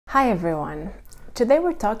Hi everyone. Today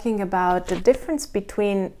we're talking about the difference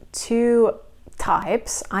between two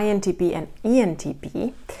types, INTP and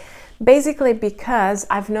ENTP, basically because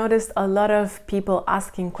I've noticed a lot of people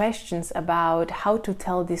asking questions about how to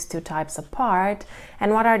tell these two types apart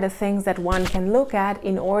and what are the things that one can look at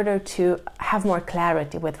in order to have more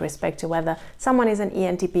clarity with respect to whether someone is an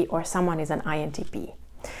ENTP or someone is an INTP.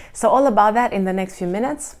 So all about that in the next few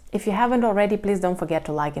minutes. If you haven't already, please don't forget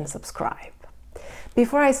to like and subscribe.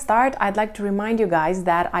 Before I start, I'd like to remind you guys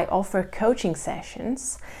that I offer coaching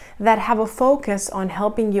sessions that have a focus on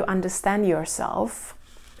helping you understand yourself,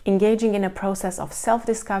 engaging in a process of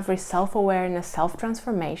self-discovery, self-awareness,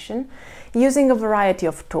 self-transformation, using a variety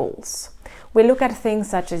of tools. We look at things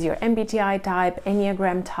such as your MBTI type,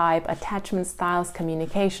 Enneagram type, attachment styles,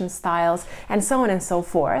 communication styles, and so on and so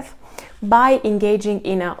forth, by engaging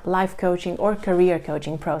in a life coaching or career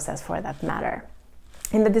coaching process for that matter.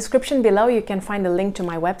 In the description below, you can find a link to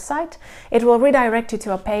my website. It will redirect you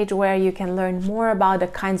to a page where you can learn more about the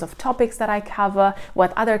kinds of topics that I cover,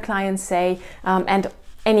 what other clients say, and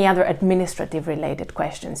any other administrative related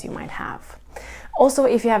questions you might have. Also,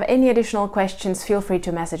 if you have any additional questions, feel free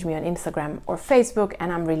to message me on Instagram or Facebook,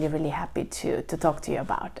 and I'm really happy to talk to you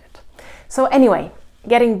about it. So anyway,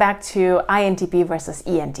 getting back to INTP versus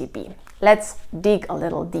ENTP. Let's dig a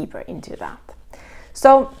little deeper into that.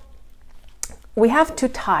 So, we have two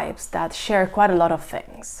types that share quite a lot of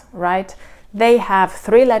things, right? They have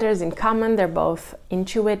three letters in common. They're both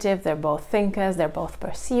intuitive, they're both thinkers, they're both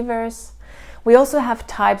perceivers. We also have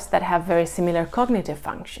types that have very similar cognitive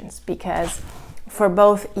functions because for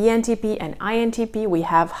both ENTP and INTP, we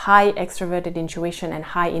have high extroverted intuition and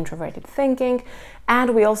high introverted thinking.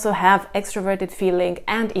 And we also have extroverted feeling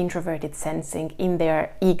and introverted sensing in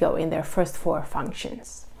their ego, in their first four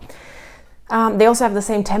functions. They also have the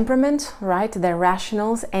same temperament, right? They're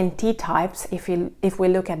rationals and T-types if we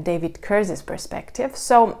look at David Kurz's perspective.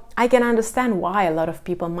 So I can understand why a lot of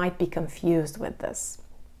people might be confused with this.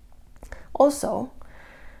 Also,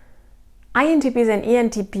 INTPs and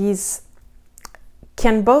ENTPs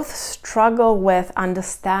can both struggle with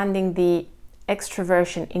understanding the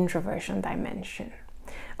extraversion-introversion dimension.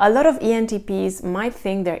 A lot of ENTPs might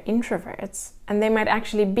think they're introverts, and they might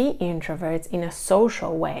actually be introverts in a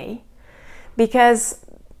social way, because,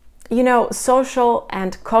 you know, social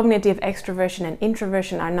and cognitive extroversion and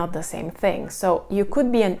introversion are not the same thing. So you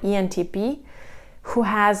could be an ENTP who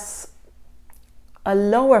has a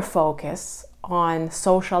lower focus on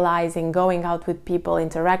socializing, going out with people,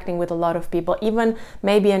 interacting with a lot of people, even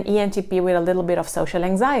maybe an ENTP with a little bit of social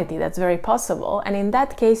anxiety. That's very possible. And in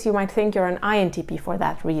that case, you might think you're an INTP for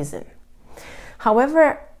that reason.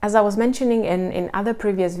 However, as I was mentioning in other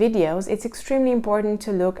previous videos, it's extremely important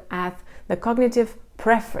to look at the cognitive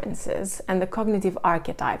preferences and the cognitive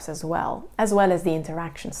archetypes as well as the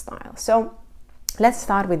interaction style. So let's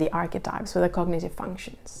start with the archetypes, with the cognitive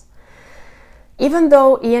functions. Even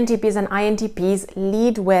though ENTPs and INTPs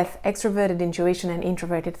lead with extroverted intuition and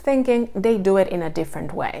introverted thinking, they do it in a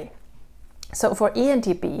different way. So for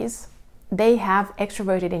ENTPs, they have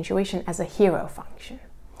extroverted intuition as a hero function,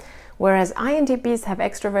 whereas INTPs have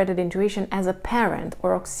extroverted intuition as a parent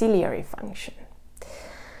or auxiliary function.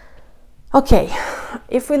 Okay,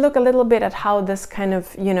 if we look a little bit at how this kind of,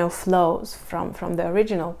 flows from the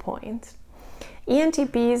original point,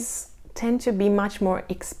 ENTPs tend to be much more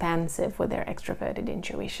expansive with their extroverted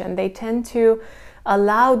intuition. They tend to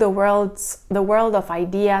allow the world of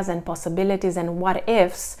ideas and possibilities and what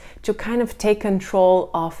ifs to kind of take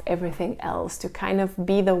control of everything else, to kind of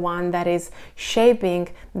be the one that is shaping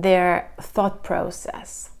their thought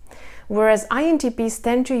process. Whereas INTPs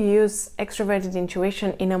tend to use extroverted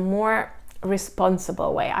intuition in a more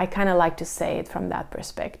responsible way. I kind of like to say it from that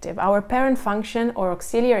perspective. Our parent function or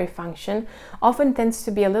auxiliary function often tends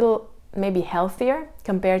to be a little maybe healthier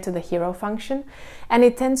compared to the hero function, and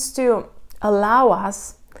it tends to allow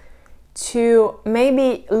us to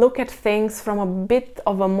maybe look at things from a bit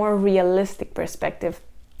of a more realistic perspective.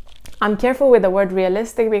 I'm careful with the word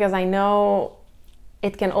realistic because I know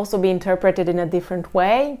it can also be interpreted in a different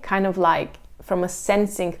way, kind of like from a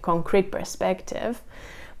sensing concrete perspective.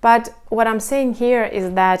 But what I'm saying here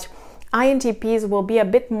is that INTPs will be a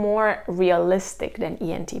bit more realistic than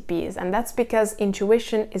ENTPs, and that's because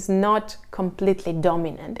intuition is not completely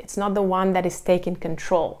dominant. It's not the one that is taking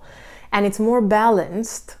control, and it's more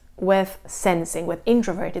balanced with sensing, with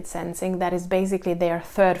introverted sensing, that is basically their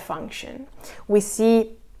third function. We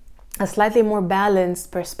see a slightly more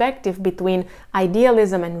balanced perspective between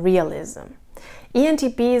idealism and realism.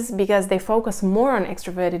 ENTPs, because they focus more on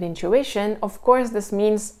extroverted intuition, of course this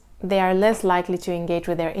means they are less likely to engage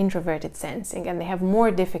with their introverted sensing, and they have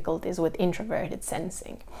more difficulties with introverted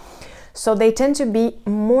sensing. So they tend to be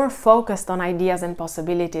more focused on ideas and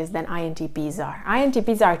possibilities than INTPs are.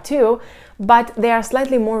 INTPs are too, but they are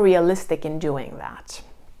slightly more realistic in doing that.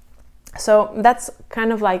 So that's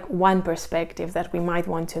kind of like one perspective that we might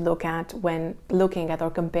want to look at when looking at or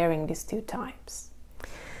comparing these two types.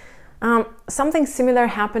 Something similar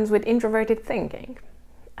happens with introverted thinking.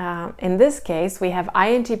 In this case, we have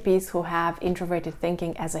INTPs who have introverted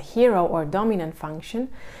thinking as a hero or dominant function,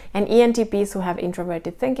 and ENTPs who have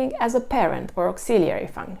introverted thinking as a parent or auxiliary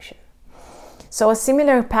function. So a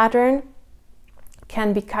similar pattern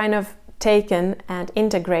can be kind of taken and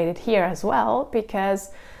integrated here as well, because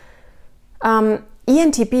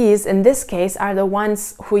ENTPs in this case are the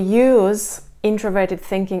ones who use introverted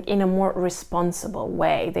thinking in a more responsible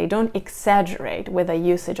way. They don't exaggerate with the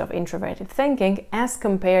usage of introverted thinking as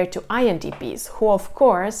compared to INTPs, who of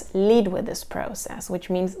course lead with this process,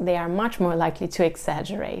 which means they are much more likely to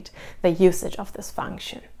exaggerate the usage of this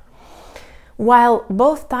function. While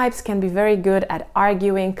both types can be very good at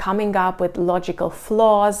arguing, coming up with logical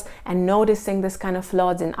flaws, and noticing this kind of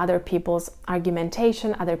flaws in other people's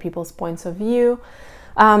argumentation, other people's points of view,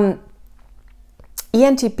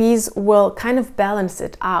 ENTPs will kind of balance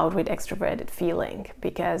it out with extroverted feeling,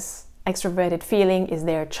 because extroverted feeling is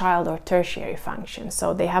their child or tertiary function.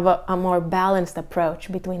 So they have a more balanced approach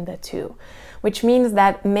between the two, which means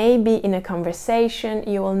that maybe in a conversation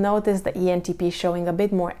you will notice the ENTP showing a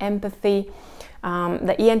bit more empathy.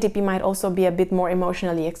 The ENTP might also be a bit more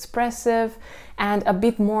emotionally expressive and a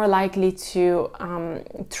bit more likely to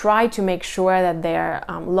try to make sure that their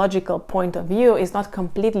logical point of view is not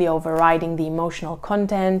completely overriding the emotional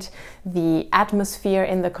content, the atmosphere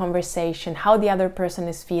in the conversation, how the other person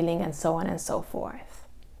is feeling, and so on and so forth.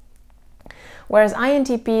 Whereas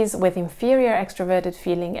INTPs with inferior extroverted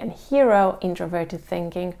feeling and hero introverted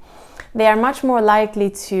thinking, they are much more likely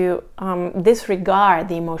to disregard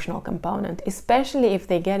the emotional component, especially if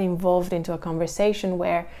they get involved into a conversation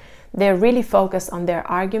where they're really focused on their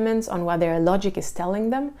arguments, on what their logic is telling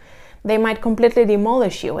them. They might completely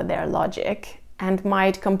demolish you with their logic and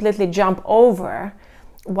might completely jump over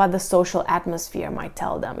what the social atmosphere might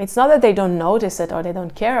tell them. It's not that they don't notice it or they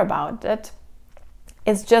don't care about it.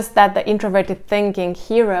 It's just that the introverted thinking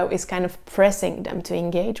hero is kind of pressing them to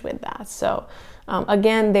engage with that. So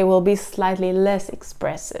again, they will be slightly less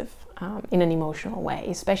expressive in an emotional way,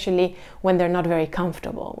 especially when they're not very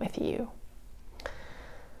comfortable with you.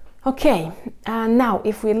 Okay, now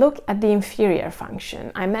if we look at the inferior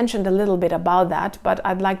function, I mentioned a little bit about that, but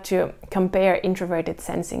I'd like to compare introverted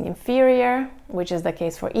sensing inferior, which is the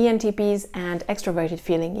case for ENTPs, and extroverted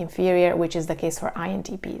feeling inferior, which is the case for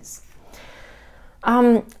INTPs.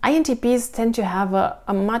 INTPs tend to have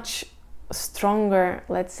a much stronger,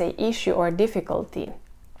 let's say, issue or difficulty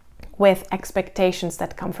with expectations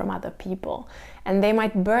that come from other people, and they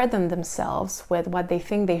might burden themselves with what they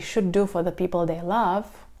think they should do for the people they love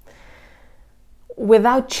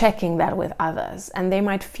without checking that with others, and they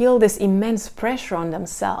might feel this immense pressure on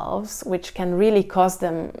themselves, which can really cause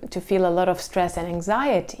them to feel a lot of stress and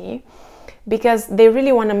anxiety, because they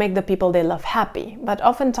really want to make the people they love happy. But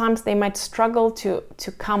oftentimes they might struggle to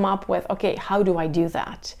come up with, okay, how do I do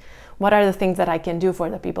that? What are the things that I can do for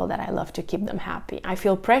the people that I love to keep them happy? I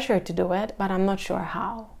feel pressure to do it, but I'm not sure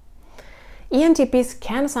how. ENTPs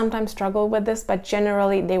can sometimes struggle with this, but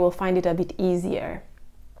generally they will find it a bit easier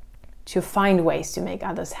to find ways to make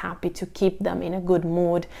others happy, to keep them in a good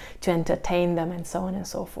mood, to entertain them, and so on and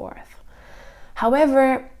so forth.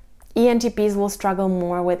 However, ENTPs will struggle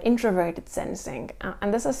more with introverted sensing,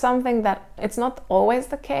 and this is something that it's not always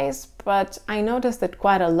the case, but I noticed it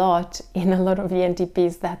quite a lot in a lot of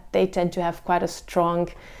ENTPs, that they tend to have quite a strong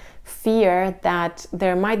fear that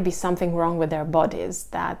there might be something wrong with their bodies,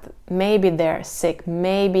 that maybe they're sick,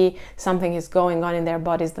 maybe something is going on in their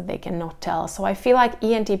bodies that they cannot tell. So I feel like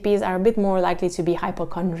ENTPs are a bit more likely to be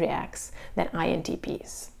hypochondriacs than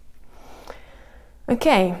INTPs.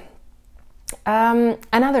 Okay.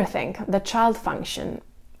 Another thing, the child function.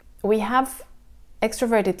 We have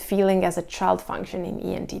extroverted feeling as a child function in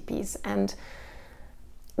ENTPs, and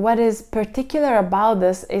what is particular about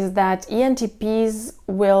this is that ENTPs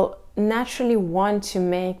will naturally want to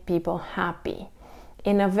make people happy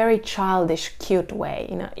in a very childish, cute way,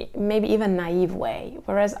 in a maybe even naive way,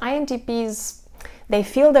 whereas INTPs, they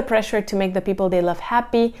feel the pressure to make the people they love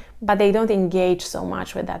happy, but they don't engage so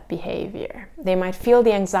much with that behavior. They might feel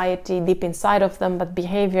the anxiety deep inside of them, but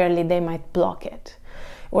behaviorally they might block it.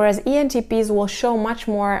 Whereas ENTPs will show much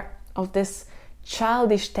more of this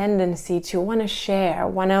childish tendency to want to share,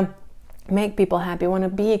 want to make people happy, want to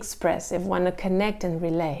be expressive, want to connect and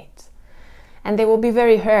relate. And they will be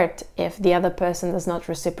very hurt if the other person does not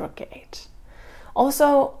reciprocate.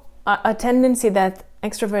 Also, a tendency that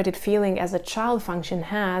extroverted feeling as a child function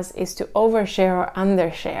has is to overshare or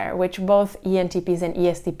undershare, which both ENTPs and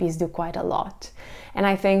ESTPs do quite a lot. And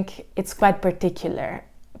I think it's quite particular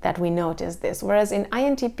that we notice this. Whereas in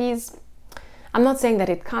INTPs, I'm not saying that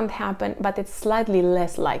it can't happen, but it's slightly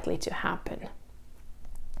less likely to happen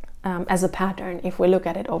as a pattern if we look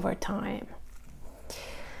at it over time.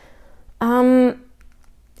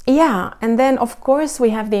 Yeah, and then of course we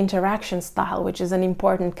have the interaction style, which is an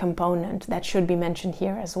important component that should be mentioned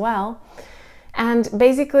here as well. And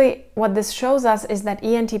basically what this shows us is that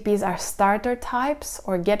ENTPs are starter types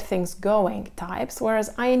or get things going types, whereas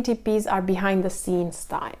INTPs are behind the scenes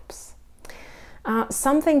types.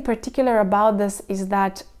 Something particular about this is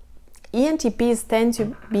that ENTPs tend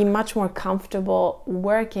to be much more comfortable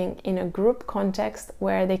working in a group context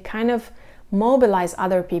where they kind of mobilize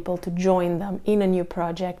other people to join them in a new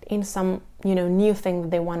project, in some new thing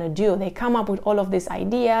that they want to do. They come up with all of these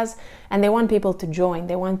ideas and they want people to join.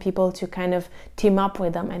 They want people to kind of team up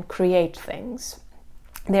with them and create things.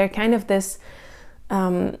 They're kind of this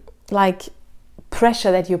like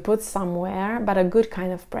pressure that you put somewhere, but a good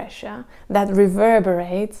kind of pressure that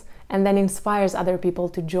reverberates and then inspires other people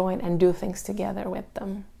to join and do things together with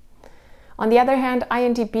them. On the other hand,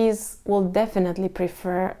 INTPs will definitely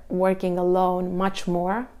prefer working alone much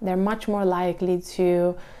more. They're much more likely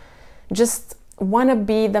to just want to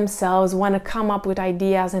be themselves, want to come up with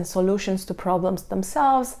ideas and solutions to problems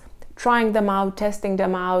themselves, trying them out, testing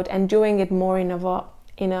them out, and doing it more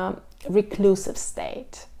in a reclusive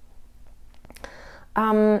state.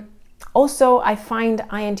 Also, I find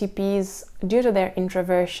INTPs, due to their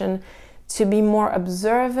introversion, to be more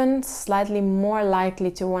observant, slightly more likely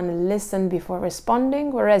to want to listen before responding,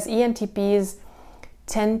 whereas ENTPs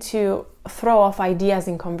tend to throw off ideas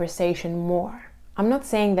in conversation more. I'm not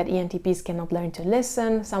saying that ENTPs cannot learn to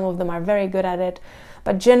listen, some of them are very good at it,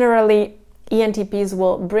 but generally ENTPs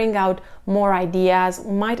will bring out more ideas,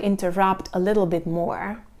 might interrupt a little bit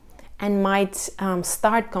more, and might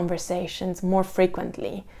start conversations more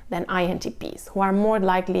frequently than INTPs, who are more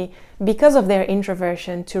likely, because of their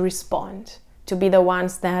introversion, to respond, to be the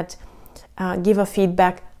ones that give a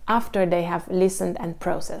feedback after they have listened and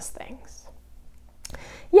processed things.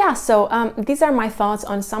 Yeah, so these are my thoughts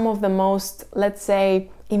on some of the most, let's say,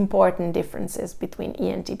 important differences between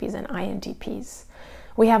ENTPs and INTPs.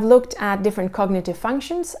 We have looked at different cognitive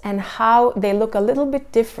functions and how they look a little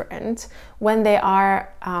bit different when they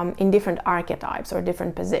are in different archetypes or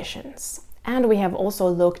different positions. And we have also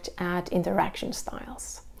looked at interaction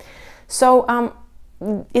styles. So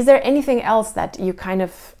is there anything else that you kind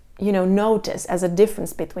of, notice as a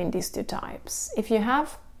difference between these two types? If you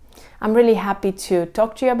have, I'm really happy to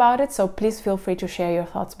talk to you about it, so please feel free to share your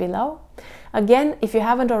thoughts below. Again, if you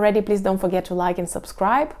haven't already, please don't forget to like and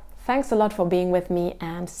subscribe. Thanks a lot for being with me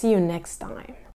and see you next time.